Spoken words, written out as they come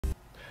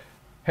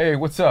Hey,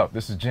 what's up?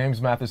 This is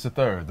James Mathis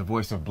III, the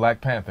voice of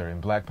Black Panther in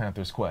Black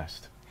Panther's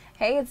Quest.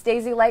 Hey, it's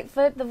Daisy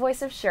Lightfoot, the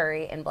voice of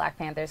Shuri in Black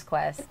Panther's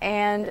Quest.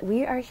 And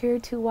we are here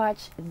to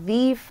watch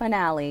the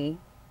finale,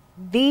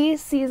 the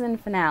season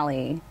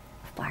finale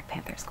of Black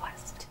Panther's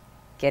Quest.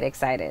 Get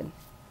excited.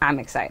 I'm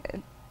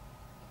excited.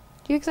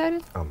 You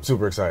excited? I'm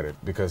super excited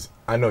because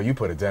I know you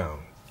put it down,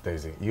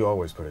 Daisy. You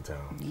always put it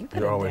down.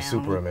 You're always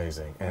super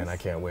amazing, and I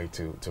can't wait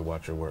to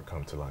watch your work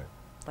come to life.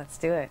 Let's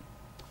do it.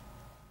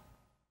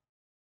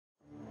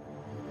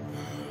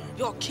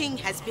 Your king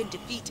has been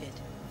defeated.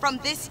 From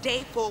this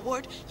day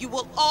forward, you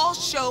will all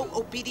show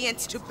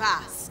obedience to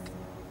Basque.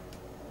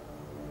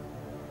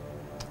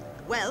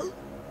 Well,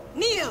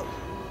 kneel.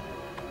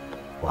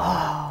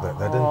 Wow,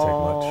 that didn't take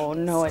much. Oh,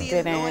 no, it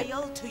Still didn't.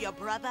 loyal to your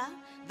brother,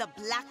 the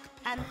Black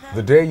Panther?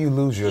 The day you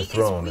lose your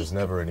throne is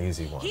never an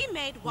easy one. He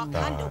made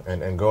Wakanda.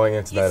 And going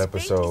into that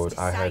episode,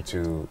 I had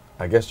to,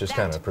 I guess, just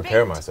kind of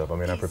prepare myself. I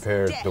mean, I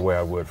prepared the way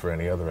I would for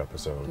any other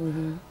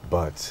episode.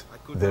 But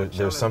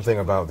there's something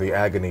about the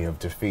agony of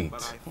defeat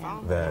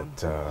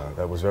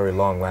that was very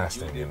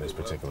long-lasting in this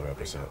particular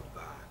episode.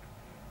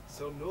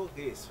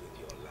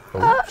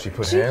 Oh, she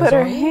put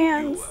her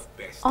hands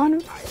on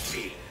him.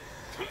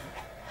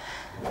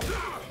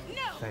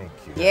 Thank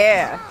you.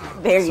 Yeah,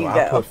 there you go.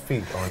 I put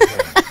feet on him.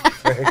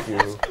 Thank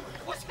you.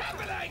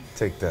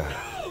 Take that.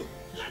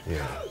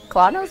 Yeah.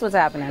 Claw knows what's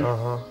happening.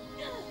 Uh-huh.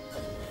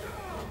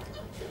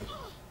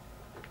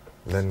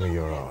 Lend me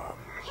your arm.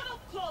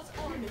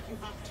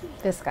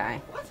 This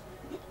guy.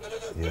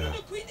 Yeah.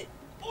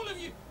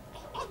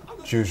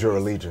 Choose your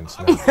allegiance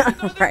now.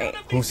 Right.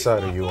 Whose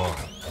side are you on?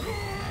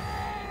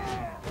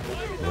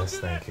 Yes,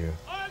 thank you.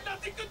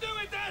 Nothing to do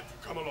with that.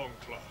 Come along,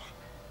 Claw.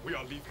 We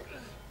are leaving.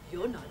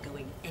 You're not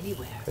going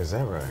anywhere. Is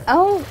that right?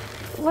 Oh,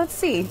 let's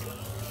see.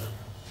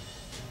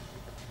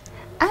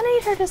 I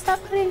need her to stop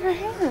putting her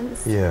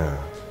hands.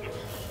 Yeah.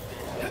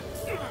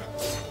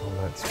 Well,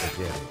 let's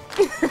forget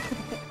it.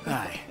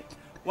 Hi.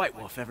 White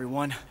Wolf,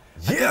 everyone.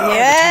 Yeah!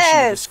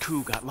 Yes! This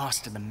coup got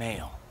lost in the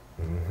mail.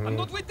 I'm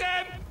not with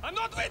them. I'm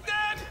not with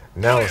them.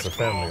 Now it's a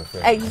family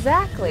affair.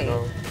 Exactly. You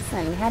know?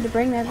 Listen, we had to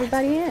bring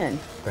everybody in.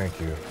 Thank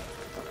you.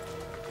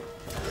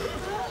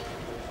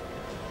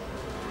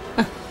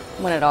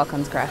 When it all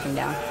comes crashing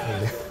down.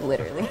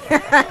 Literally.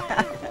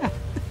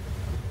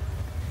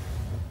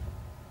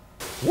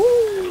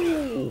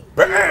 Woo!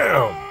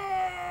 Bam!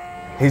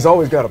 He's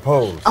always got a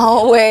pose.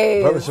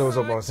 Always. Brother shows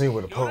up on scene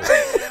with a pose.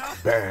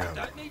 Bam.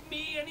 Don't need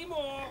me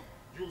anymore.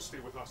 You stay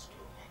with us,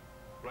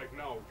 Claw. Right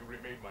now, you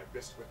remain my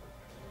best weapon.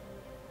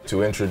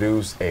 To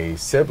introduce a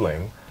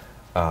sibling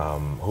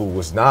who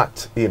was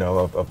not,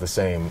 of the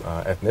same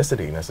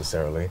ethnicity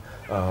necessarily,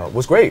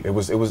 was great. It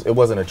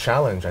wasn't a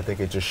challenge. I think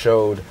it just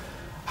showed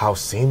how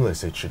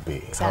seamless it should be.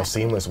 Exactly. How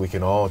seamless we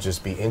can all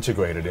just be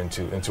integrated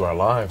into our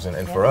lives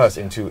and for us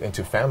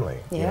into family.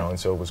 And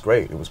so it was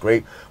great. It was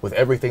great with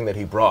everything that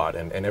he brought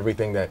and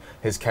everything that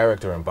his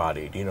character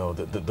embodied.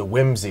 The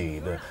whimsy,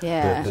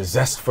 the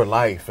zest for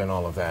life and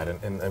all of that,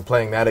 and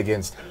playing that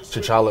against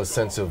T'Challa's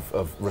sense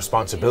of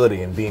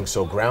responsibility and being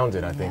so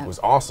grounded, I think was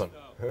awesome.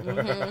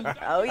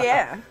 Oh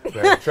yeah.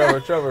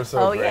 Trevor's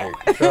so great.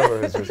 Yeah.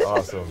 Trevor is just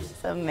awesome.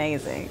 It's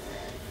amazing.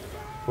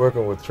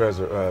 Working with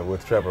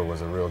Trevor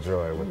was a real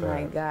joy with that. Oh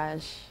my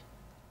gosh.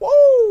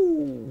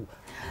 Woo!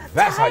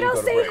 That's how you go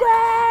to break.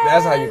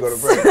 That's how you go to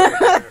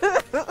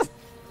break.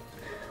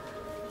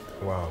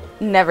 Wow.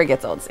 Never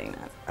gets old seeing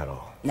that. At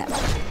all. Never.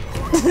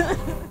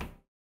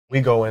 We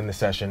go in the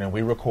session and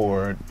we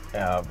record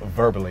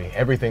verbally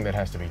everything that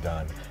has to be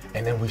done,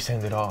 and then we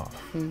send it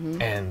off.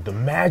 And the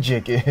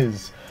magic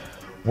is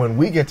when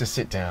we get to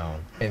sit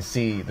down and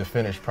see the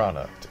finished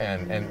product.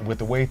 And with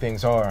the way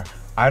things are,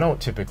 I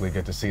don't typically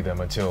get to see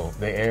them until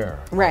they air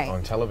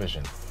on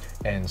television.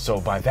 And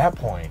so by that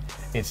point,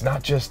 it's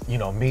not just,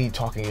 me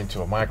talking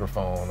into a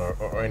microphone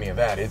or any of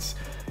that. It's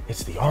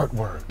the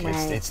artwork,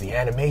 it's the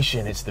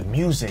animation, it's the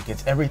music,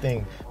 it's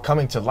everything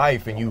coming to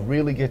life, and you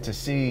really get to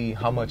see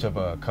how much of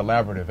a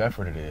collaborative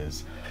effort it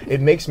is.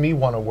 It makes me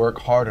want to work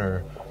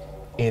harder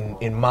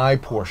in my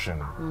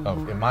portion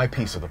in my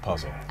piece of the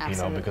puzzle.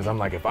 Absolutely. Because I'm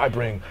like, if I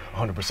bring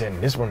 100%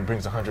 and this one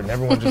brings 100 and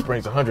everyone just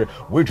brings 100,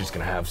 we're just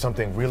gonna have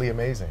something really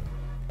amazing.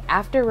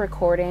 After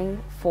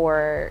recording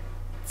for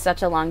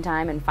such a long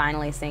time and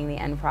finally seeing the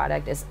end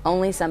product is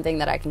only something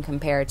that I can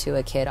compare to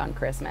a kid on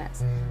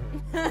Christmas.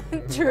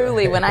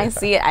 Truly, when I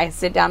see it, I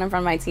sit down in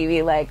front of my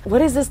TV like,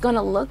 what is this going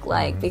to look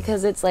like?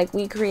 Because it's like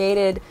we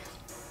created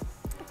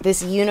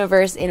this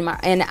universe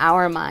in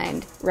our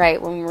mind,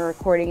 right? When we're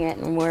recording it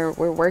and we're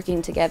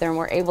working together and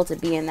we're able to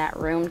be in that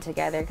room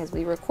together because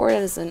we record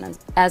it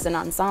as an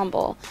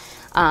ensemble.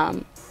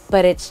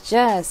 But it's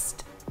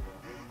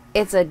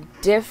a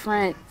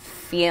different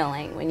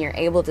feeling when you're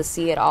able to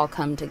see it all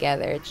come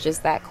together. It's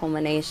just that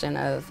culmination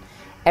of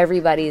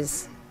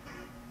everybody's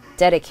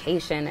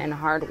dedication and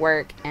hard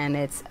work, and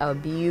it's a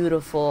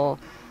beautiful,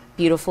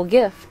 beautiful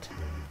gift.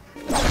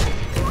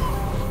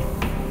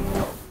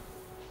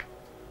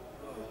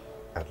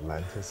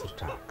 Atlantis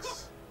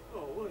Attacks. Oh,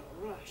 what a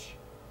rush.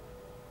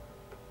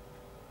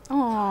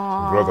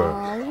 Aww,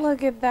 Brother.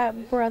 look at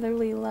that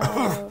brotherly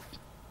love.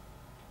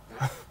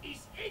 That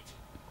is it.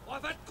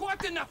 I've had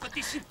quite enough of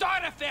this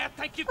entire affair,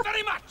 thank you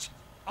very much.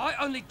 I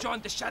only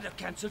joined the Shadow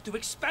Council to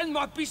expand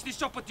my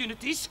business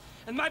opportunities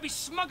and maybe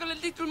smuggle a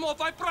little more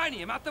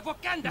vibranium out of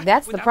Wakanda.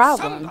 That's the without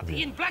problem.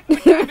 Somebody in black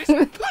pajamas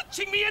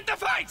punching me in the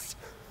face.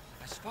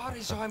 As far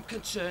as I'm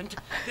concerned,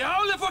 the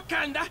whole of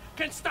Wakanda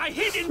can stay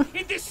hidden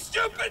in this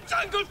stupid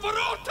jungle for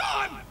all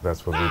time.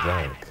 That's what we'd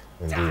like,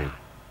 indeed.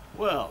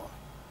 Well,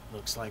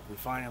 looks like we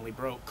finally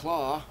broke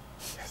Claw.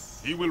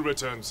 He will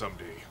return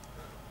someday.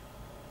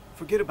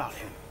 Forget about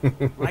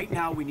him. Right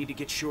now, we need to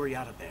get Shuri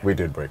out of there. We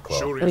did break Claw.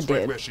 Shuri We is right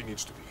did. where she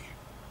needs to be.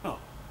 Oh,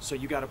 so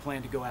you got a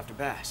plan to go after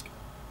Bask?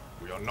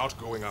 We are not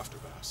going after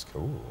Bask.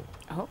 Ooh.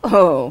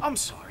 Oh, I'm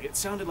sorry, it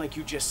sounded like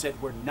you just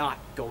said we're not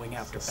going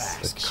after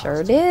Bask.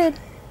 sure did.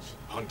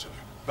 Hunter,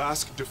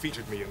 Bask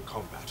defeated me in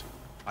combat.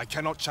 I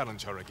cannot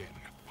challenge her again.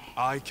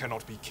 I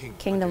cannot be king.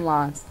 Kingdom again.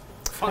 laws.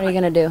 What are you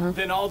gonna do, huh?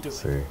 Then I'll do it.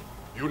 See,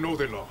 You know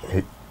the law.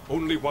 He-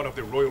 Only one of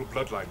the royal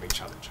bloodline may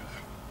challenge her.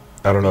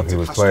 I don't know if he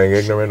was playing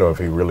ignorant or if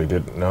he really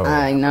didn't know.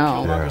 I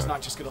know. Killmonger's Yeah.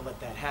 not just gonna let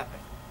that happen.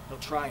 He'll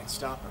try and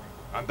stop her.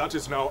 And that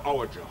is now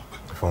our job.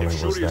 If only it was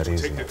Shuri is that to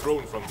easy. take the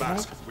throne from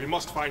Bask, we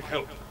must find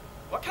help.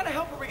 What kind of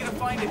help are we gonna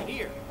find in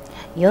here?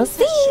 You'll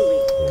see.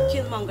 Shuri,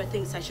 Killmonger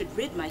thinks I should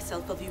rid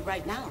myself of you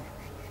right now.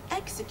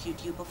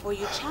 Execute you before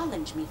you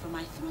challenge me for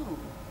my throne.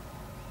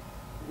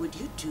 Would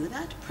you do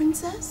that,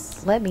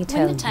 princess? Let me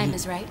tell When the time you.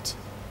 is right,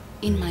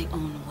 in my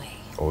own way.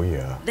 Oh,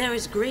 yeah. There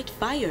is great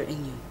fire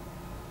in you,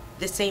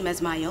 the same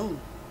as my own.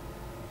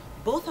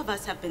 Both of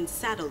us have been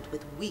saddled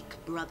with weak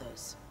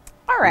brothers.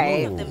 All One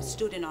right, of them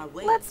stood in our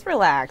way. let's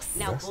relax.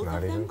 Now That's both not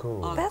of even them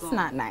cool. are That's gone.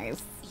 not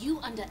nice. You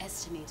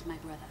underestimate my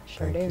brother.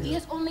 Thank do. He you.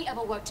 has only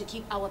ever worked to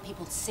keep our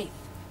people safe.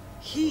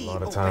 He A lot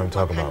of opened time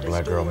talking about Wakanda's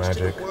black girl doors to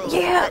the magic. world.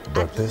 Yeah.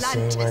 But this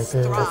scene right Atlantis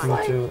there with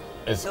thrive. you two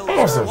is Those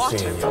awesome water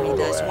scene.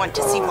 breathers want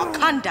to see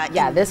Wakanda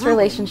Yeah, in this ruins.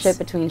 relationship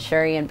between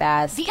Shuri and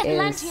Bask The is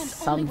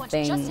Atlanteans only want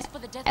something justice for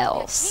the death of their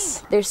else.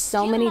 king. There's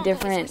so many Killmonger is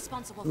different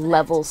responsible for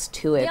levels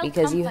to it They'll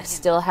because you comfort him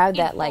still have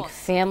that in like force.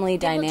 family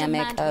They will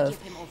dynamic demand we of,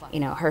 give him over. you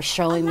know, her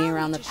showing me Allow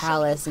around me the to show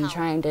palace you and how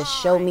trying to I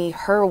show me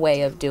her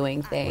way of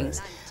doing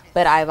things.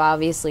 But I've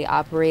obviously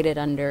operated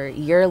under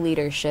your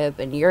leadership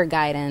and your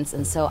guidance,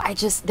 and so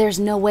there's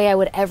no way I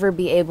would ever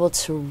be able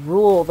to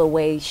rule the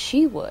way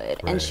she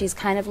would. And Right. she's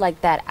kind of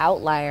like that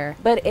outlier.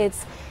 But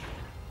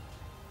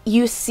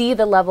you see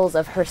the levels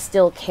of her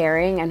still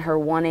caring and her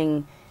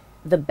wanting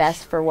the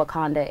best for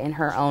Wakanda in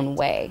her own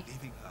way.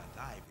 Leaving her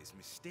alive is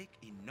mistake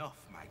enough,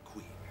 my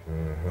queen.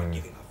 But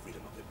giving her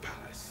freedom of the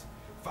palace,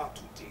 far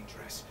too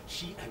dangerous.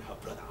 She and her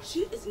brother.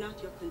 She is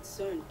not your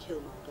concern,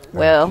 Killmonger.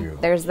 Well, you.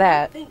 there's Do you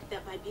that. think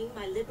that by being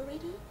my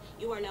liberator,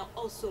 you are now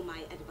also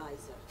my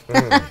advisor?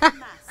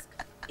 Mask,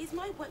 is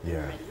my weapon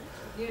Yeah. ready?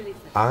 Nearly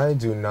finished. I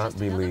do not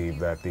believe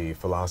that the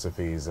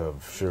philosophies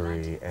of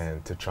Shuri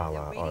and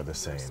T'Challa are the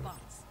same.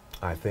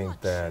 I think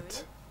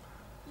that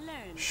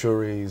Learn.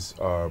 Shuri's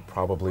are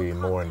probably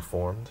more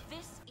informed.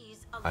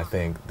 I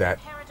think that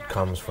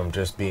comes from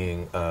just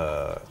being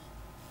a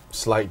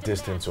slight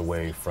distance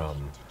away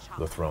from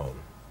the throne.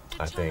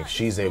 I think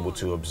she's able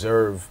to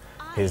observe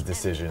his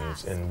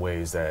decisions in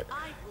ways that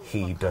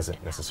he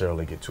doesn't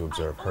necessarily get to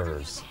observe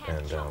hers.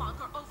 And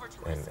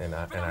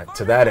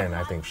to that end,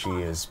 I think she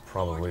is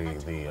probably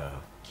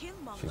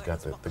she's got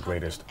the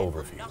greatest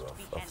overview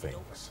of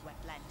things.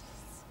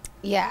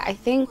 Yeah, I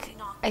think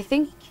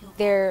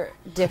they're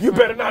different. You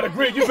better not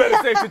agree. You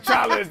better say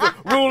T'Challa is the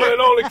ruler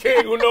and only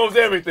king who knows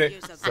everything.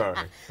 Sorry.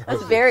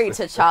 That's very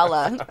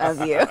T'Challa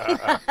of you.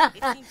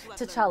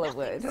 T'Challa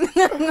would.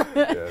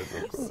 Yes,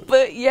 of course.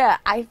 But yeah,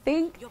 I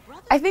think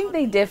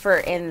they differ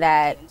in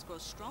that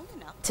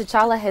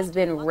T'Challa has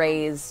been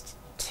raised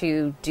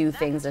to do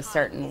things a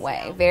certain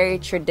way, very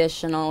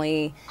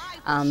traditionally,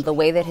 the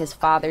way that his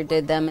father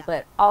did them.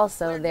 But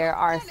also there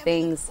are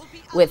things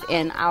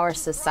within our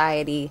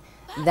society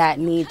that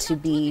need to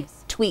be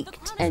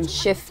tweaked and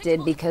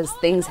shifted because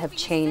things have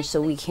changed,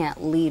 so we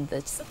can't lead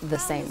the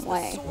same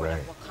way.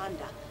 Right.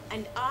 Wakanda,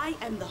 and I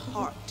am the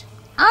heart.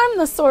 I'm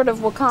the sword of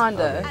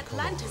Wakanda.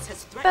 Atlantis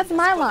has threatened That's us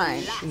my for the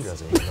line. last- She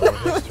doesn't even know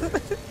her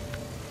history.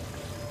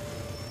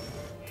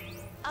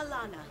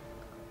 Alana,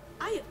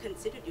 I have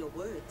considered your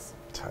words.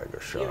 Tiger Here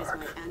is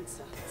shark. my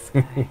answer.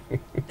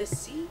 The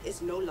sea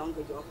is no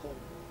longer your home.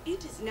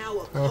 It is now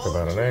a Talk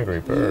about an cult. angry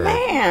bird.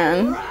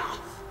 Man.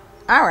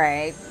 All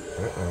right.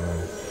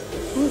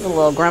 He's a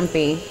little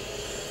grumpy.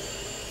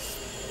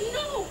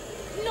 No,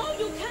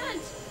 you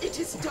can't. It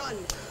is done.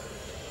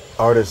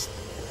 Artists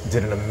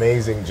did an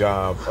amazing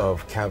job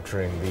of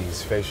capturing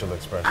these facial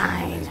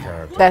expressions in these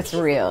characters. That's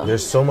real.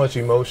 There's so much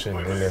emotion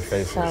in their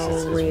faces. So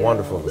It's real.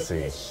 wonderful to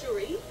see.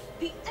 Shuri,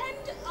 the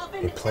end of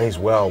an It plays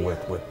well with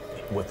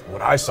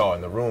what I saw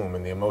in the room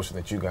and the emotion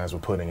that you guys were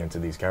putting into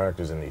these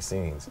characters in these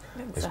scenes.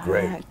 It's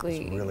great.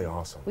 Exactly. It's really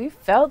awesome. We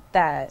felt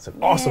that. It's an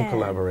awesome Man.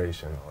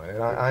 collaboration,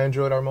 and I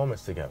enjoyed our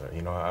moments together.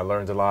 You know, I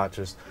learned a lot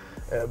just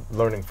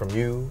learning from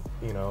you,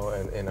 you know,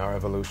 and in our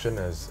evolution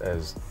as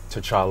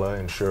T'Challa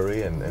and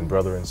Shuri and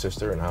brother and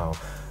sister, and how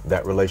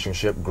that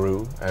relationship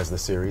grew as the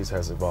series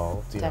has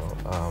evolved, you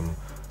know.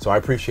 So I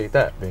appreciate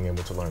that, being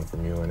able to learn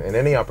from you, and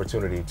any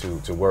opportunity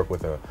to work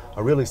with a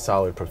really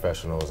solid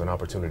professional is an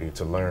opportunity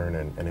to learn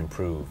and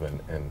improve,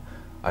 and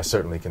I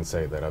certainly can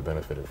say that I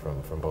benefited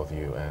from both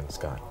you and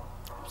Scott.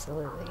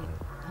 Absolutely.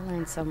 I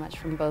learned so much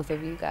from both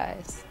of you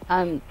guys.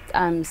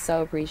 I'm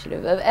so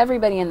appreciative of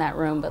everybody in that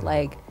room, but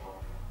like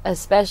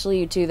especially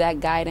you two. That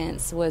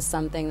guidance was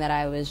something that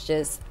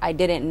I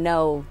didn't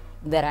know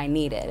that I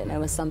needed, and it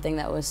was something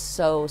that was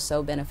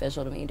so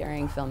beneficial to me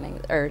during filming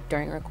or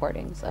during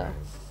recording. So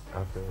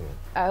I feel you.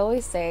 I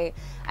always say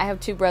I have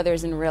two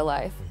brothers in real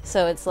life,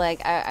 so it's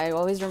like I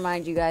always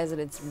remind you guys that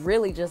it's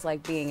really just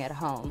like being at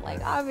home.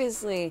 Like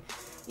obviously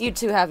you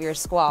two have your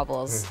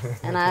squabbles,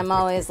 and I'm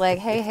always like,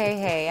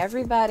 hey,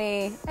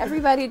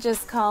 everybody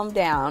just calm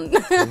down.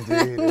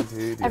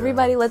 Indeed,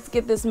 Everybody, let's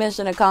get this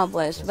mission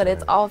accomplished. But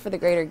it's all for the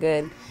greater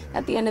good.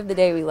 At the end of the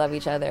day, we love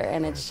each other,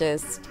 and it's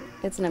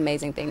an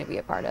amazing thing to be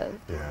a part of.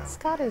 Yeah.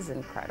 Scott is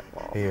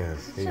incredible. He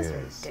is.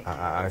 Ridiculous,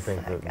 I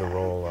think the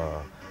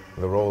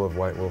role of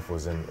White Wolf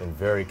was in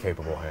very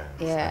capable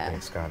hands. Yeah. I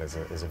think Scott is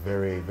a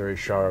very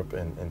sharp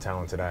and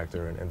talented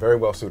actor, and very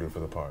well suited for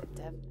the part.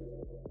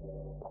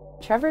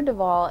 Trevor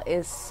Duvall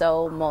is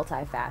so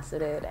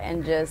multifaceted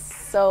and just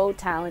so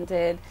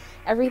talented.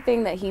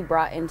 Everything that he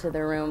brought into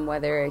the room,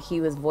 whether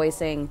he was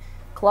voicing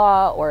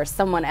Claw or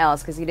someone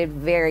else, because he did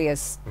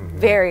various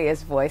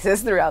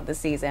voices throughout the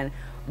season,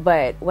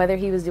 but whether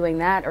he was doing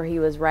that or he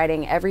was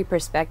writing, every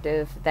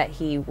perspective that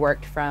he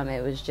worked from,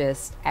 it was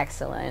just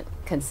excellent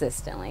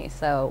consistently.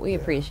 So we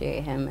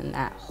appreciate him in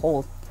that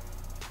whole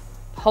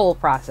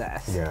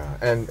process. Yeah,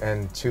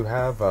 and to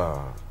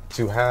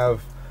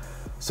have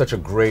such a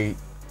great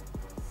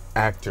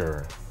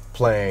actor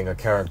playing a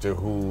character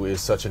who is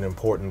such an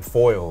important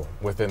foil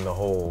within the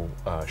whole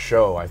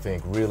show, I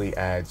think really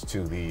adds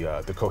to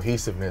the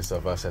cohesiveness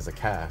of us as a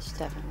cast.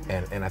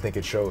 Definitely. And I think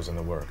it shows in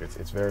the work.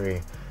 It's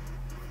very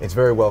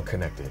well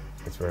connected.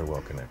 It's very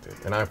well connected,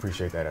 and I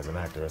appreciate that as an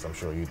actor, as I'm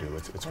sure you do.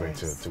 It's great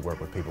to work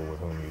with people with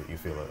whom you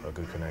feel a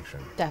good connection.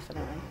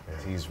 Definitely.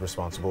 And he's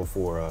responsible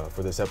for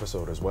this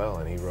episode as well,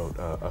 and he wrote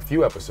a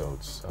few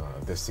episodes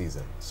this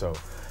season. So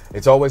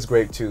it's always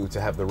great to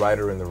have the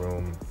writer in the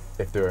room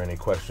if there are any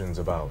questions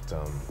about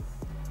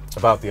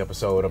the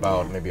episode,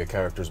 about maybe a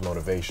character's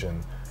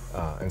motivation,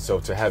 and so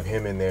to have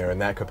him in there in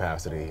that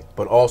capacity,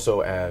 but also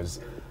as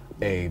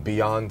a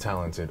beyond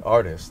talented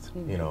artist,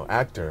 you know,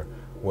 actor,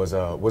 was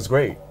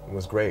great. It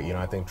was great. You know,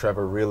 I think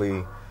Trevor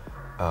really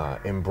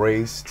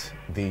embraced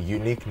the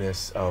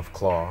uniqueness of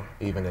Claw,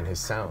 even in his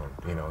sound.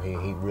 You know, he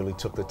really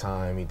took the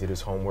time. He did his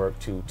homework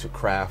to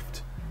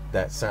craft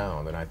that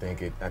sound, and I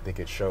think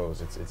it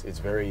shows. It's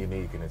very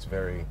unique, and it's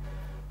very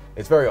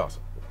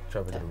awesome.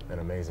 Trevor did an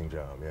amazing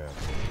job. Yeah.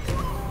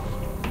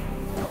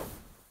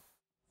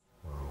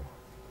 Wow.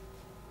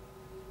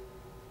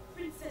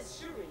 Princess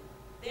Shuri,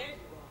 there you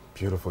are.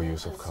 Beautiful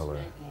use of color.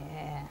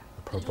 Yeah.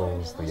 The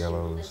purples, the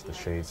yellows, the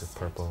shades of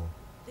purple.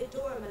 The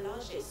Dora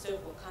Milaje serve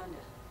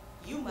Wakanda.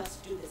 You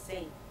must do the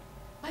same.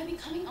 By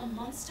becoming a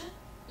monster?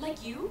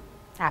 Like you?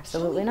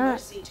 Absolutely Showing not.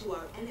 mercy to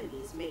our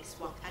enemies makes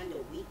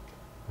Wakanda weak.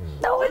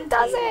 No, it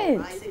doesn't.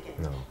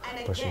 No,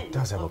 but she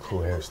does have a cool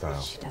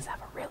hairstyle. She does have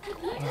a really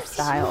cool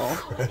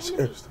hairstyle. That's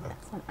It's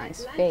a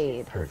nice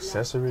fade. Her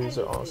accessories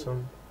are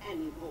awesome.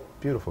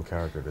 Beautiful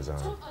character design.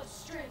 Talk of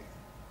strength.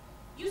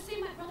 You say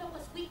my brother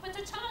was weak, but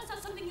T'Challa saw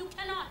something you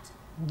cannot.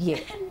 Yeah.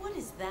 And what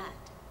is that?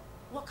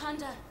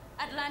 Wakanda,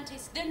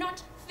 Atlantis, they're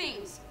not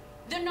things.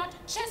 They're not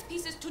chess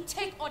pieces to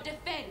take or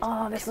defend.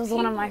 Oh, this was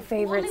one of my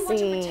favorite People who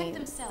only want to protect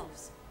scenes.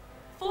 themselves.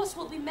 Force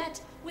will be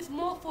met with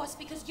more force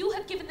because you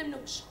have given them no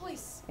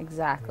choice.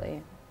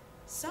 Exactly.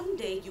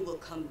 Someday you will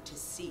come to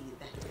see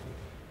that.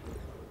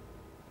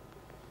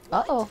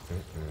 Uh-oh.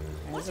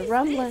 What There's a is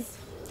rumbling. this?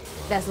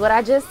 That's what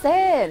I just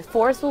said.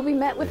 Force will be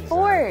met with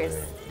force.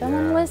 Exactly. Don't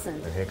even listen.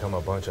 And here come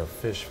a bunch of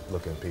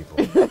fish-looking people,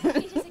 It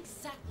is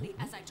exactly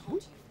as I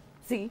told you.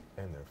 See?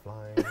 and they're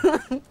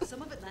flying.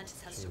 Some of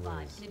Atlantis has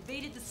survived and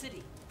invaded the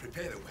city.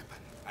 Prepare the weapon,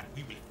 and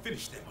we will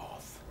finish them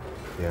off.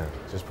 Yeah,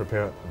 just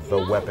prepare the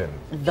weapon.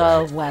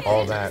 The weapon.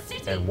 All that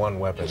and one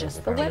weapon. Just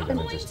is the apparently weapon.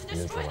 gonna Going just to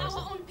destroy neutralize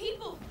our them. own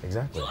people.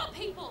 Exactly. Your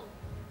people.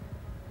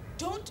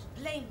 Don't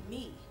blame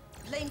me.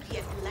 Blame the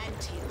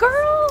Atlanteans.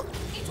 Girl,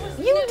 It was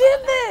you never did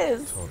about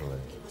this. Totally.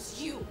 It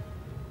was you.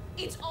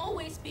 It's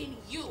always been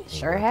you.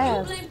 Sure You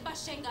have. blamed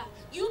Bashenga.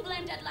 You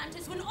blamed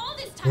Atlantis when all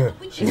this time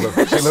we She looked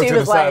to She the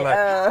was side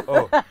like,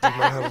 oh, you might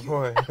have a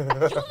point.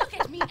 You look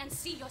at me and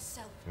see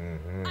yourself.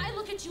 I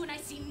look at you and I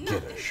see Get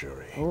nothing. her,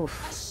 Shuri.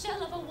 A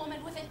shell of a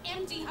woman with an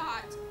empty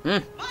heart.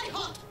 My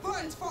heart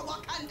burns for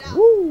Wakanda.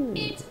 Ooh.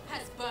 It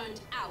has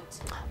burned out.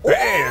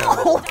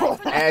 Bam!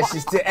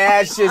 Ashes to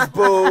ashes,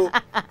 boo.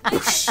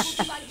 This has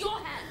moved by your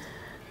hand.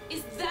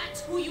 Is that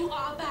who you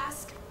are,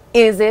 Bask?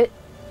 Is it?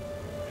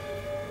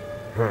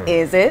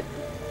 Is it?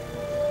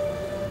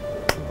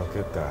 Look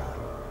at that.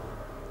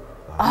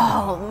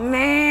 Oh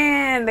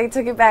man, they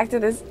took it back to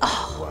this.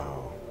 Oh,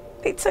 Wow.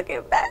 They took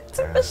it back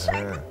to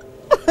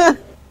the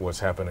What's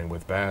happening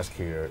with Bask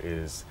here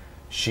is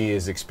she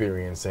is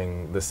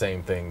experiencing the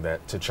same thing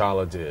that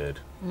T'Challa did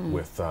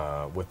with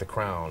the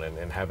crown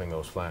and having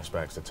those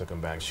flashbacks that took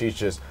him back. She's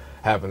just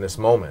having this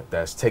moment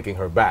that's taking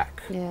her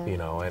back, you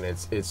know, and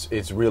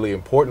it's really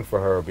important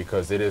for her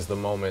because it is the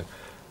moment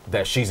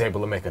that she's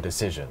able to make a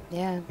decision,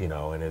 you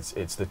know, and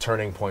it's the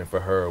turning point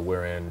for her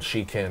wherein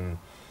she can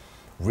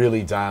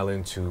really dial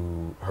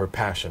into her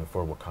passion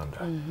for Wakanda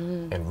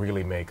and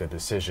really make a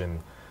decision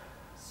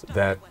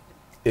that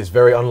is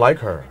very unlike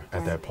her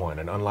at that point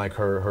and unlike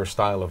her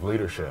style of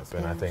leadership.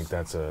 And I think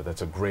that's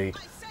a great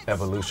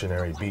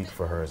evolutionary beat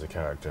for her as a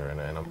character. And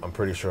I'm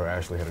pretty sure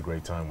Ashley had a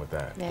great time with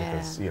that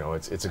because, you know,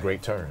 it's a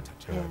great turn.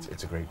 You know,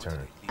 it's a great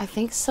turn. I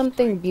think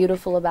something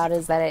beautiful about it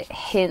is that it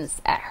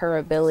hints at her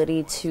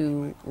ability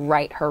to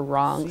right her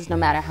wrongs, no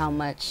matter how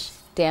much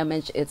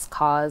damage it's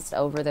caused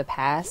over the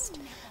past.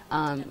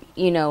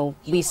 You know,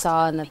 we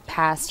saw in the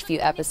past few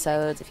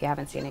episodes, if you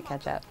haven't seen it,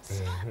 catch up.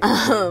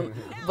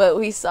 But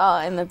we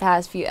saw in the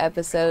past few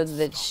episodes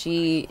that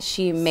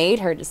she made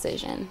her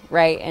decision,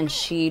 right? And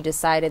she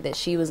decided that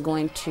she was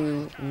going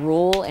to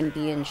rule and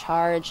be in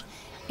charge,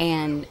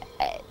 and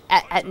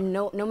at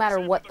no matter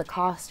what the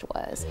cost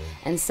was.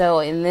 And so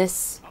in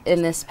this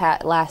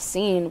last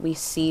scene, we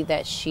see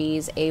that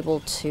she's able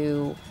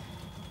to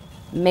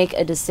make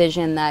a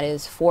decision that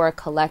is for a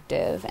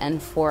collective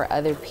and for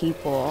other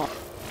people.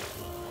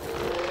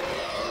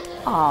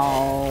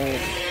 Oh,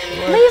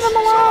 leave him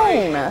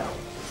alone.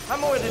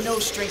 I'm more the no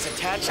strings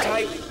attached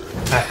type.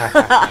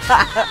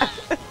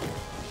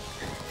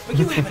 But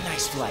you have a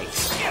nice flight.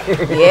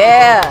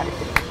 Yeah,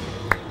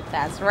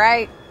 that's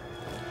right.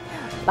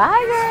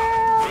 Bye,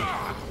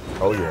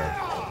 girl. Oh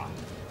yeah,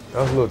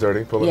 that was a little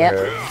dirty. Pulling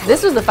hair.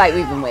 This was the fight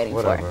we've been waiting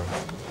for.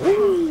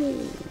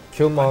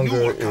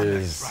 Killmonger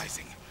is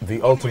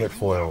the ultimate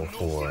foil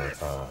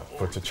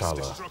for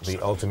T'Challa, the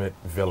ultimate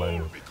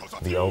villain,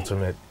 the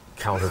ultimate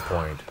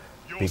counterpoint,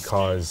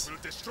 because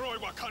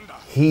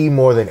he,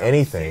 more than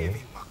anything,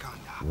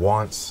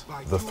 wants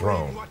the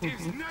throne,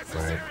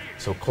 right?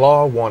 So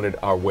Claw wanted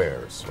our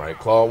wares, right?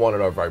 Claw wanted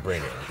our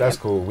vibranium. That's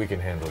cool, we can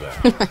handle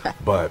that.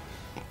 But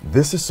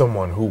this is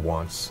someone who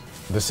wants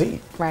the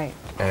seed, right?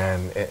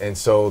 And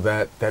so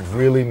that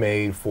really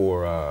made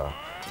for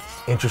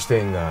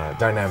interesting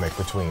dynamic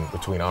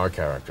between our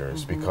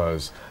characters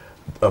because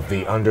of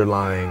the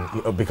underlying,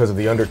 because of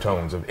the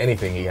undertones of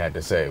anything he had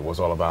to say was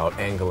all about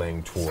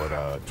angling toward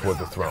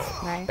the throne,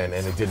 right. and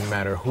it didn't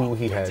matter who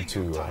he had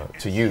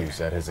to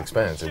use at his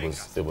expense.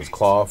 It was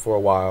Claw for a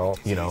while,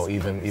 you know.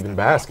 Even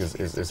Bask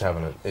is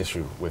having an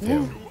issue with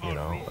him, you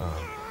know.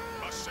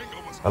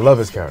 I love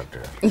his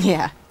character.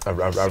 Yeah. I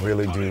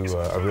really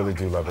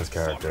do love his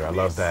character. I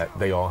love that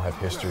they all have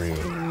history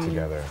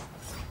together,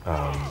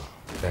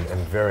 and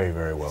very,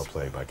 very well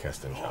played by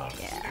Keston John.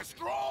 Yeah.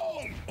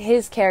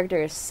 His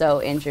character is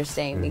so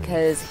interesting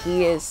because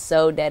he is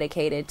so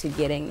dedicated to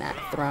getting that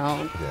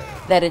throne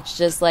that it's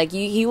just like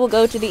he will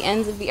go to the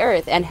ends of the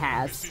earth and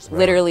has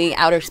literally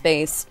outer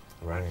space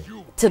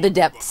to the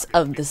depths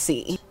of the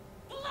sea.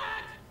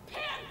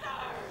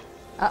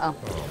 Uh-oh.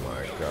 Oh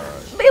my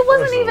gosh. It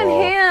wasn't even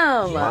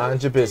him.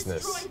 Mind your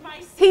business.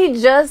 He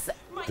just...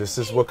 This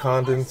is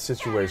Wakandan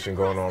situation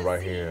going on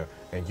right here,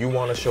 and you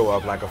want to show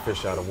up like a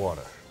fish out of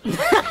water.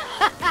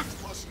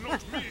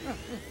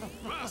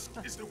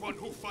 Is the one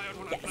who fired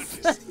on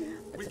Atlantis.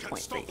 We can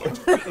stop it.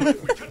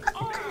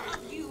 All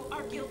of you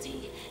are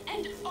guilty,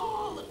 and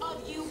all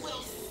of you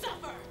will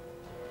suffer.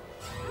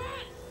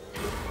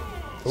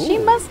 She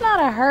must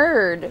not have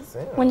heard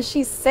when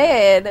she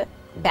said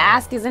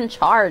Bask is in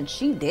charge.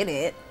 She did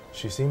it.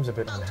 She seems a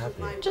bit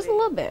unhappy. Just a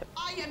little bit.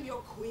 I am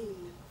your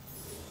queen.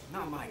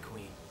 Not my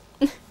queen.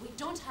 We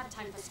don't have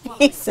time for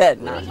squabbling. He said,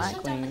 We not need to my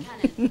shut down the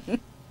queen. cannon.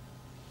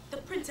 The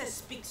princess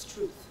speaks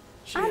truth.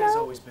 She has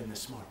always been the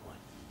smart one.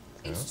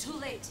 It's too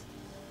late.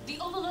 The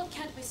Overlord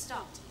can't be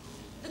stopped.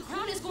 The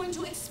crown is going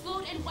to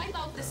explode and wipe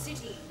out the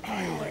city.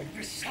 I like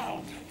the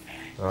sound of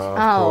that.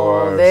 Of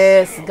course.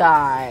 This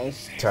guy.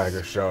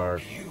 Tiger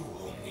Shark.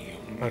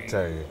 I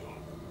tell you.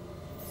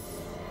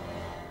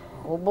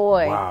 Oh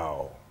boy.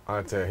 Wow.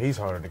 I tell you, he's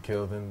harder to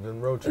kill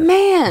than Roach.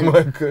 Man.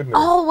 My goodness.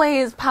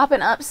 Always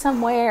popping up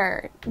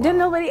somewhere. Wow. Didn't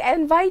nobody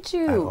invite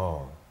you? At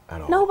all.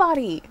 At all.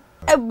 Nobody.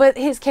 But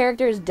his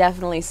character is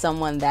definitely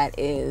someone that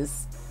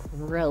is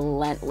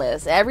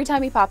relentless. Every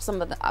time he pops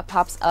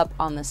up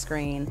on the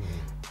screen,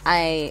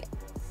 I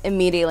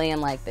immediately am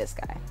like, this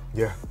guy.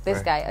 Yeah.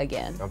 This guy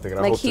again. I'm thinking,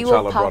 I like, hope he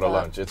T'Challa will pop brought a up.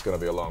 lunch. It's going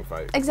to be a long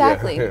fight.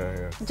 Exactly.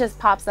 Yeah. Just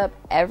pops up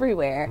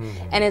everywhere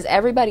and is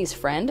everybody's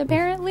friend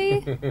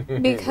apparently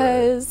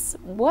because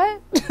what?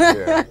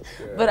 Yeah.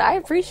 But I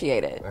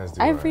appreciate it.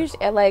 I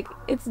appreciate it. Like,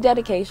 it's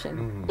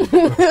dedication.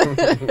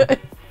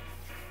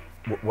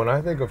 When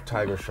I think of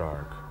Tiger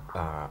Shark,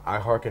 I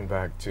hearken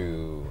back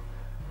to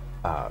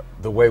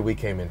the way we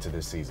came into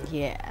this season.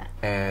 Yeah.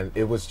 And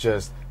it was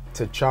just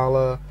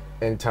T'Challa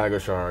and Tiger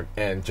Shark,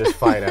 and just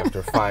fight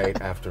after fight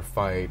after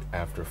fight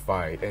after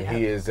fight. And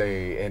he is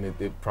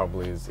it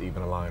probably is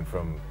even a line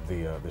from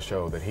the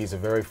show, that he's a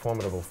very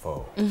formidable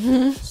foe.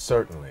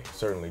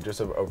 Certainly,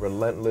 just a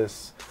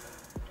relentless,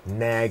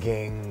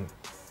 nagging,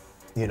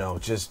 you know,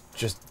 just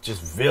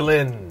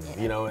villain,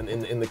 you know,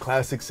 in the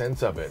classic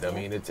sense of it. I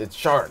mean, it's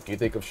Shark. You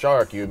think of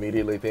Shark, you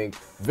immediately think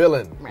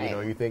villain. Right. You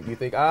know, you think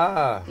look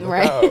out, you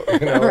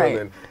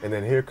know, and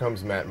then here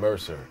comes Matt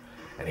Mercer.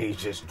 And he's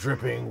just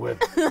dripping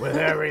with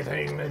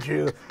everything that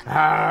you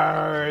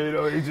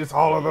know, he's just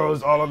all of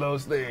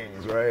those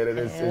things, right? And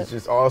it's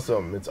just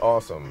awesome. It's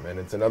awesome. And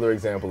it's another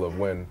example of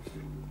when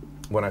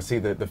I see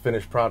the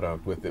finished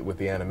product with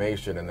the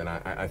animation, and then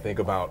I think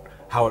about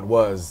how it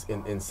was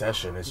in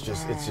session. It's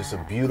just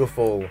a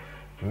beautiful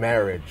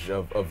marriage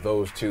of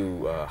those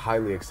two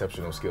highly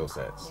exceptional skill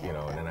sets, you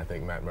know. And I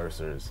think Matt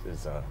Mercer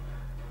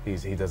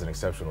he does an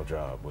exceptional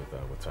job with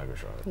Tiger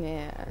Shark.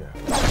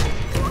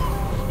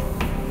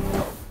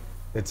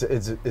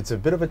 It's a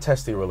bit of a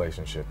testy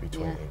relationship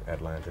between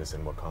Atlantis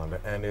and Wakanda,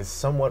 and is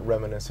somewhat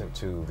reminiscent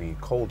to the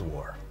Cold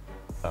War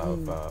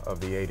of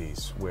the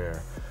 80s,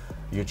 where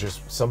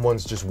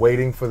someone's just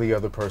waiting for the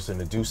other person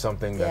to do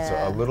something that's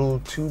a little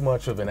too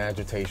much of an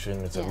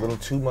agitation, it's a little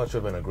too much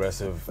of an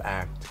aggressive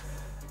act,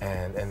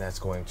 and that's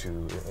going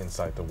to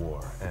incite the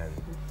war.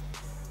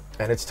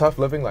 And it's tough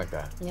living like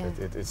that.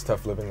 It's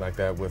tough living like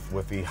that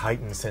with the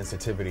heightened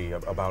sensitivity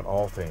about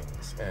all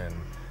things. And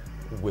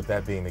with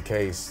that being the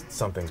case,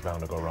 something's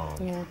bound to go wrong.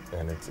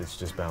 And it's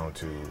just bound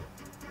to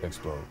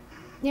explode.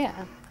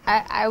 Yeah,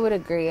 I would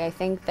agree. I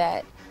think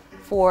that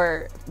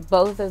for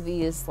both of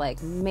these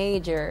like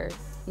major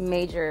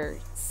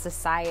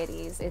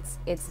societies,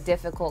 it's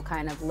difficult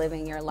kind of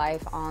living your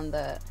life on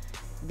the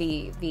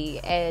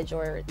edge,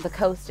 or the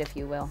coast, if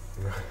you will.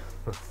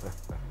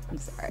 I'm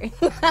sorry.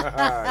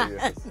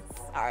 Yes.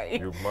 Sorry.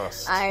 You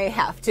must. I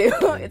have to.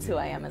 It's who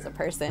I am as a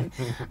person.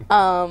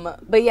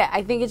 But yeah,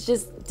 I think it's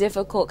just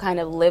difficult kind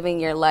of living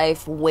your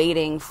life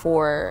waiting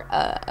for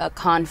a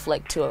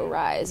conflict to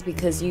arise,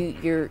 because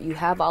you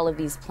have all of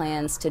these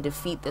plans to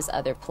defeat this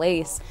other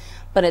place,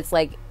 but it's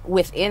like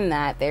within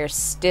that there's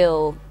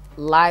still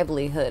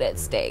livelihood at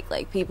stake.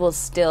 Like, people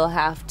still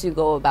have to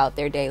go about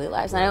their daily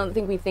lives. And I don't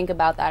think we think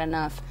about that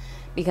enough,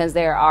 because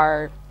there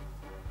are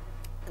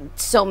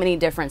so many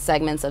different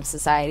segments of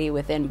society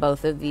within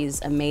both of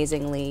these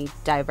amazingly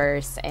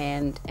diverse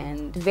and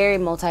very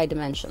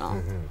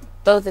multidimensional.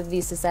 Both of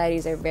these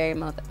societies are very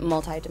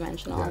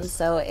multidimensional, and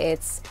so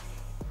it's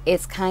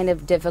kind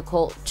of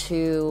difficult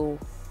to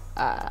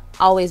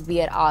always be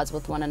at odds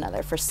with one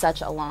another for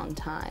such a long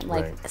time,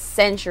 like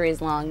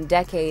centuries long,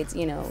 decades,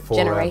 you know,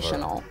 Forever.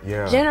 Generational.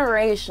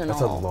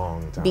 That's a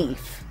long time.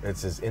 Beef.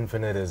 It's as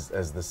infinite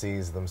as the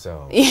seas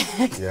themselves.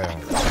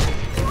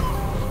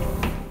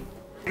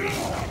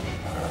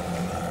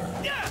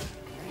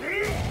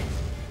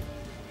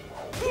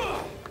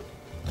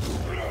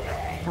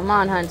 Come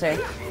on, Hunter.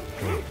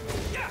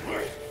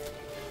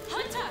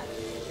 Hunter!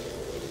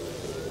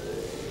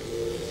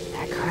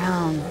 That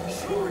crown.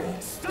 Shuri,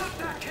 stop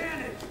that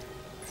cannon!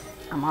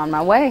 I'm on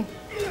my way.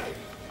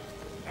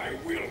 I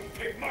will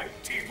pick my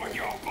teeth on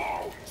your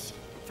bones.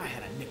 If I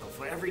had a nickel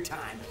for every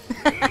time.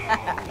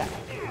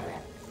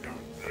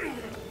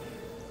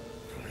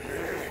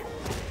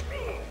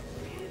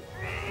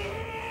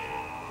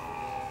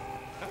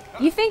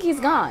 You think he's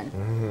gone?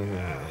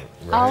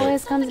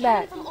 Always comes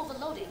back. From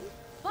overloading,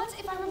 but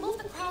if I remove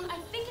the crown, I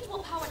think it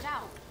will power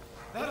down.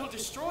 That'll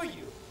destroy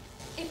you.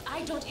 If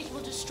I don't, it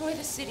will destroy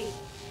the city.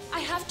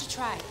 I have to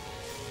try.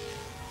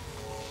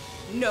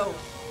 No.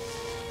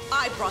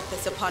 I brought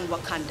this upon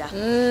Wakanda.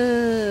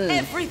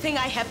 Everything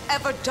I have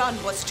ever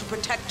done was to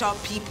protect our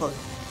people.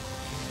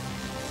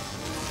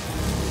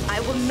 I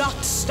will not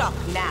stop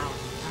now.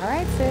 All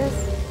right, sis.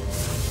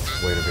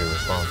 Way to be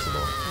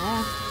responsible.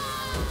 Yeah.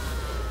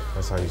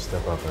 That's how you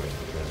step up and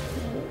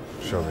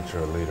show that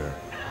you're a leader.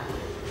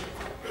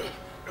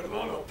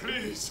 Hermano,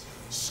 please,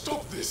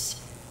 stop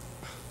this.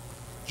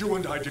 You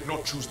and I did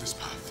not choose this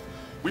path.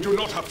 We do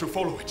not have to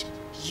follow it.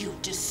 You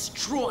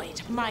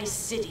destroyed my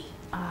city.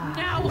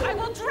 Now I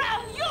will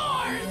drown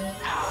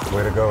yours!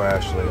 Way to go,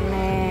 Ashley.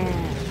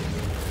 Man.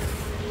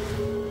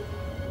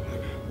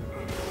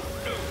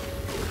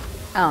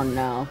 Oh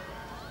no.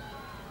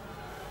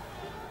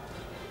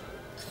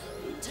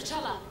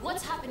 T'Challa,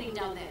 what's happening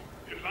down there?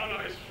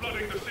 Ilana is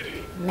flooding the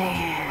city.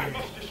 Man. I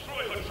must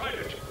destroy her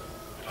trident,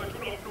 but I do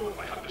not know if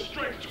I have the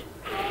strength to.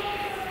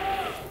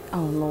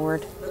 Oh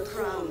Lord. The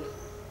crown.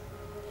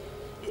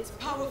 It's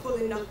powerful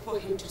enough for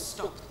him to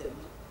stop them.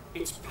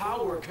 Its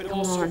power could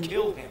also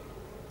kill him.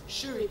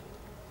 Shuri,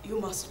 you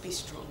must be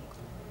strong.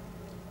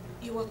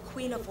 You are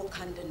queen of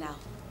Wakanda now.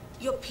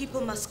 Your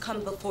people must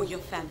come before your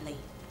family.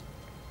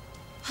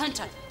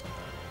 Hunter,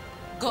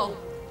 go.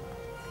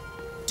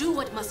 Do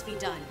what must be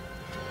done.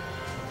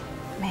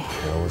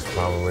 That was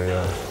probably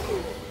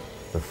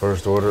the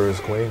first order as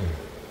queen.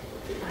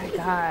 My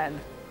God.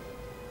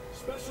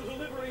 Special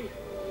delivery.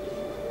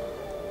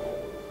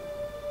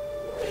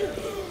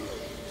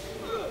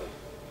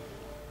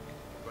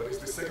 but it's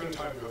the second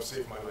time you have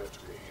saved my life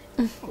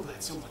today. Oh,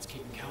 that's someone's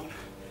keeping count.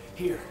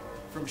 Here,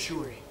 from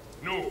Shuri.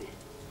 No,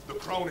 the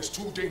crown is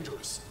too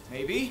dangerous.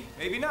 Maybe,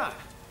 maybe not.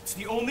 It's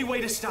the only way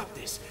to stop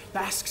this.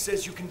 Bask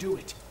says you can do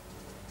it.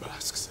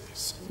 Bask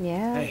says.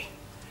 Yeah. Hey,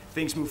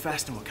 things move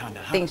fast in Wakanda,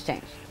 huh? Things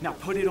change. Now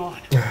put it on.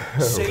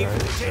 Save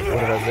the day. What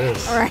did I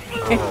miss? Right.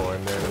 Oh,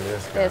 and then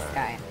this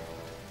guy.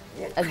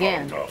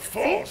 Again. Wakanda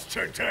falls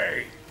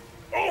today.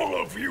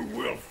 All of you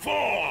will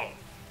fall.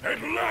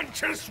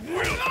 Atlantis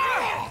will.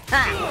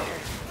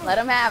 Let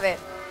him have it.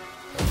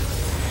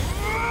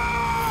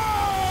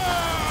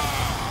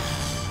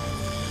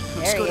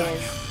 There he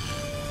is.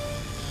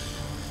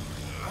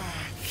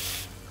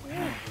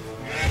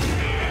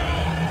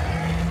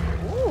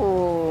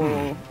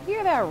 Ooh,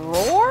 hear that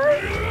roar?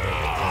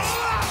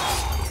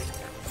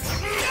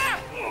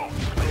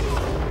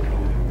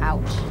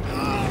 Ouch.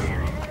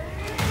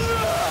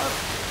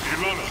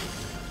 Ilana,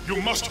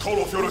 you must call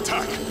off your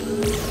attack.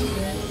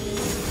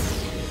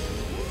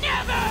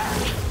 Never!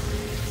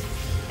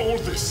 All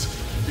this,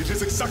 it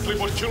is exactly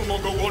what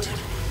Killmonger wanted.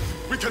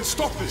 We can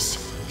stop this,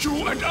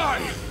 you and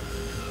I.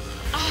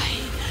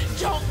 I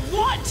don't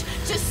want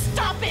to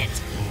stop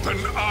it! Then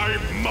I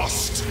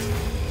must.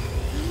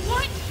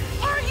 What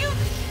are you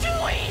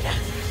doing?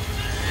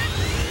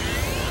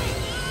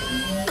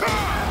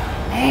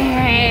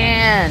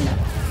 Man!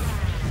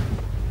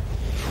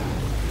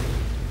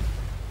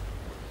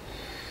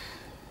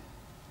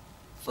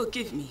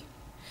 Forgive me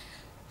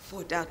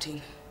for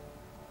doubting.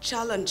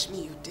 Challenge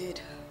me, you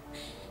did,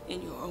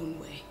 in your own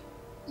way.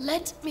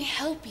 Let me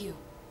help you.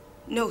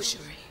 No,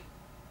 Shuri.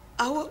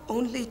 Our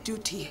only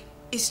duty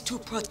is to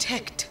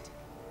protect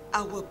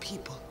our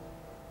people.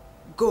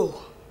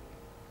 Go.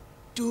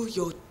 Do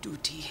your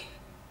duty.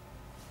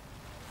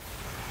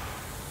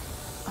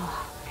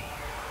 Oh, man.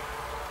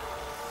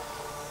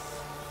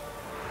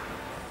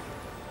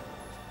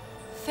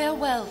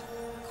 Farewell,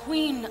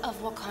 Queen of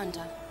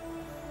Wakanda.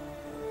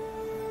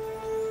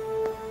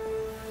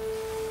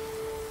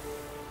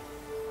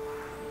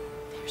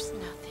 There's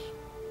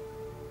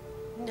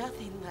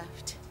nothing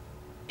left.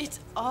 It's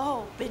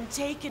all been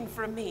taken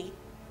from me.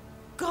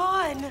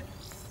 Gone.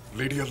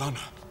 Lady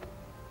Ilana,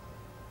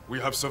 we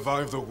have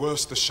survived the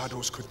worst the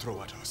shadows could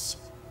throw at us.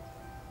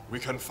 We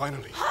can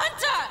finally...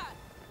 Hunter!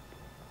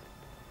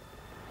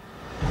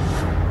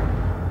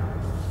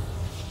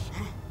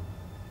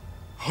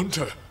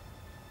 Hunter!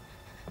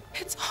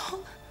 It's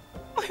all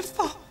my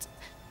fault.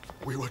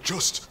 We were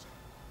just...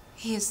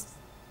 He is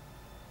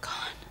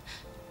gone.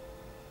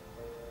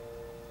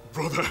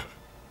 Brother!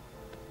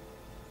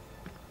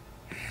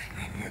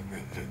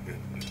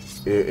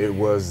 It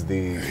was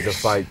the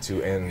fight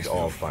to end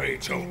all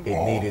fight. It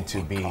needed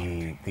to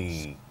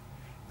be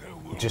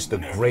just the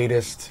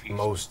greatest,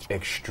 most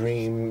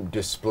extreme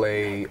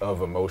display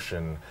of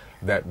emotion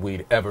that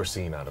we'd ever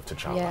seen out of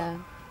T'Challa. Yeah.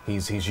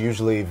 He's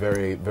usually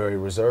very, very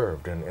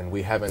reserved, and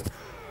we haven't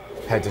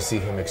had to see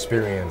him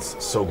experience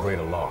so great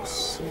a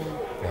loss.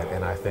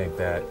 And I think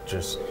that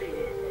just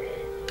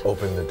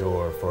opened the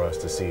door for us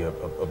to see a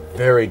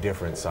very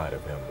different side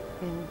of him.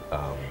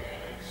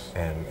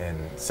 And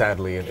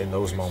sadly, in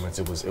those moments,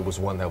 it was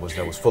one that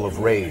was full of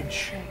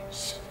rage.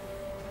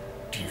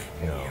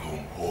 You know,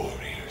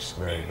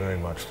 very, very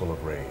much full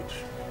of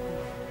rage.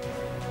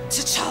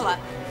 T'Challa!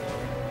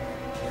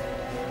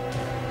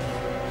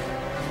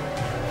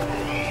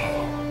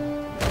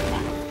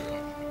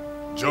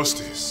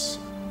 Justice,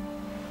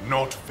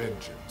 not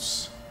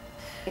vengeance.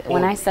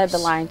 When I said the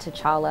line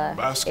T'Challa,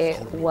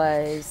 it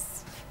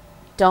was,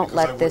 don't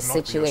let this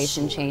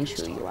situation change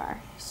who you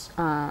are.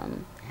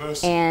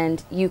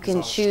 And you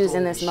can choose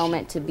in this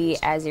moment to be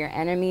as your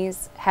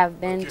enemies have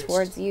been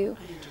towards you,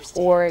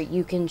 or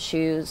you can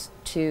choose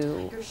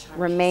to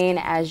remain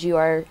as you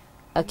are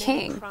a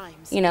king.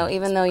 You know,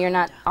 even though you're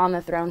not on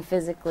the throne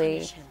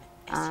physically,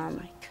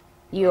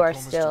 you are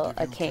still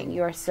a king.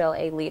 You are still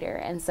a leader.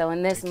 And so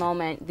in this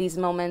moment, these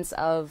moments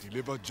of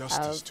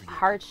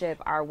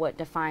hardship are what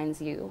defines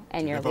you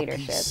and your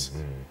leadership.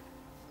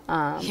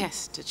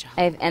 Yes,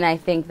 T'Challa. And I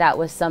think that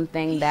was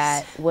something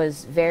that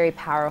was very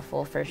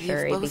powerful for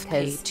Shuri,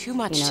 because too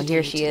much you know,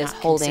 here she is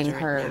holding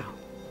her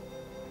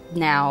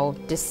now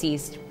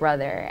deceased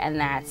brother, and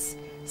that's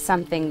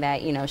something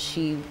that, you know,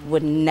 she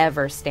would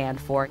never stand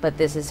for. But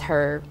this is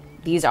her,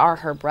 these are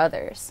her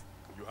brothers.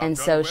 And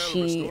so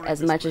she,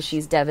 as much as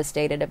she's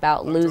devastated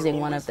about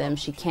losing one of them,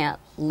 she can't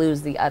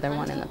lose the other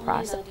one in the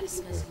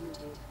process.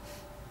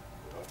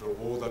 After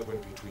all that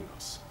went between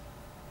us,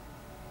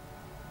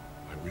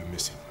 I will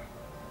miss him.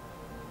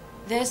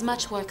 There's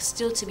much work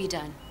still to be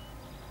done.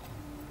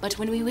 But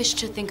when we wish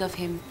to think of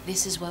him,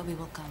 this is where we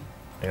will come.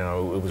 You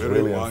know, it was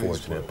really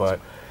unfortunate,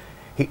 but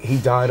he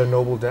died a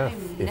noble death,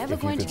 if you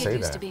could say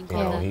that. You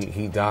know,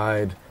 he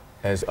died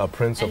as a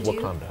prince of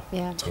Wakanda.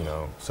 Yeah. You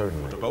know,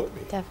 certainly. What about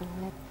me?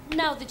 Definitely.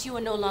 Now that you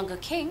are no longer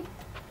king,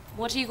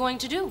 what are you going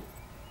to do?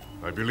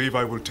 I believe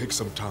I will take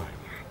some time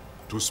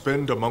to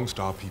spend amongst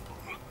our people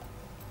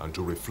and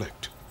to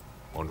reflect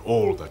on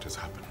all that has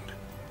happened.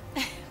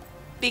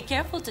 Be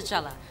careful,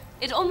 T'Challa.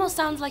 It almost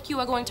sounds like you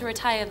are going to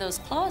retire those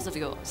claws of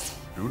yours.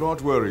 Do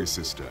not worry,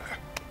 sister.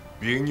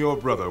 Being your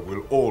brother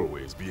will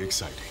always be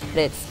exciting.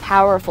 It's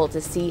powerful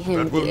to see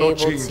him That will be not able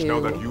change to now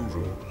that you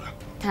rule.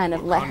 kind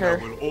of let her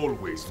Wakanda will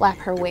always flap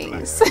be her the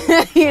wings,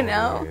 black. you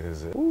know? It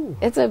is it.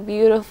 It's a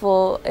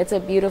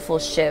beautiful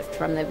shift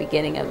from the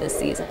beginning of the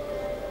season.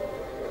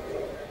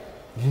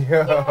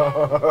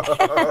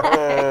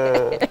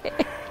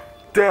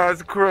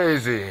 That's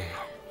crazy.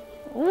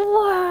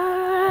 What?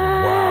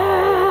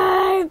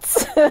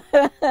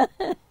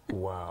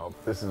 Wow.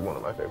 This is one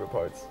of my favorite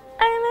parts.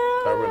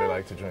 I know. I really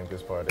like to drink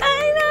this part.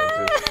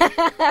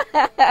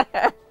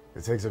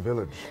 It takes a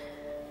village.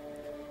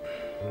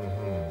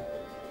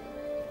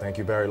 Thank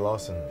you, Barry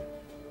Lawson.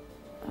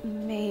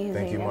 Amazing.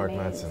 Thank you, Mark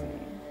amazing.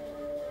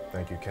 Madsen.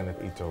 Thank you,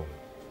 Kenneth Ito.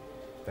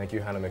 Thank you,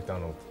 Hannah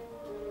McDonald.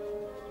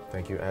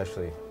 Thank you,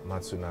 Ashley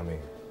Matsunami.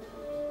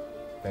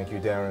 Thank you,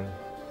 Darren.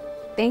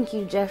 Thank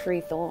you,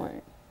 Jeffrey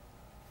Thorne.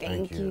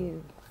 Thank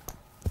you.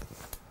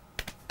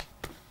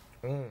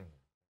 you.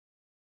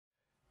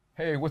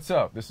 Hey, what's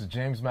up? This is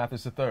James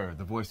Mathis III,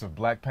 the voice of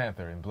Black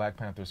Panther in Black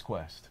Panther's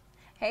Quest.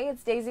 Hey,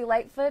 it's Daisy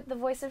Lightfoot, the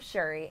voice of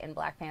Shuri in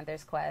Black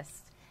Panther's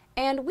Quest.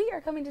 And we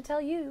are coming to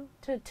tell you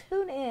to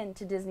tune in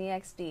to Disney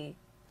XD.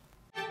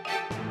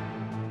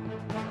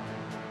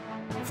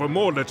 For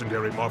more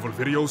legendary Marvel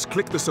videos,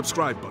 click the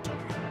subscribe button.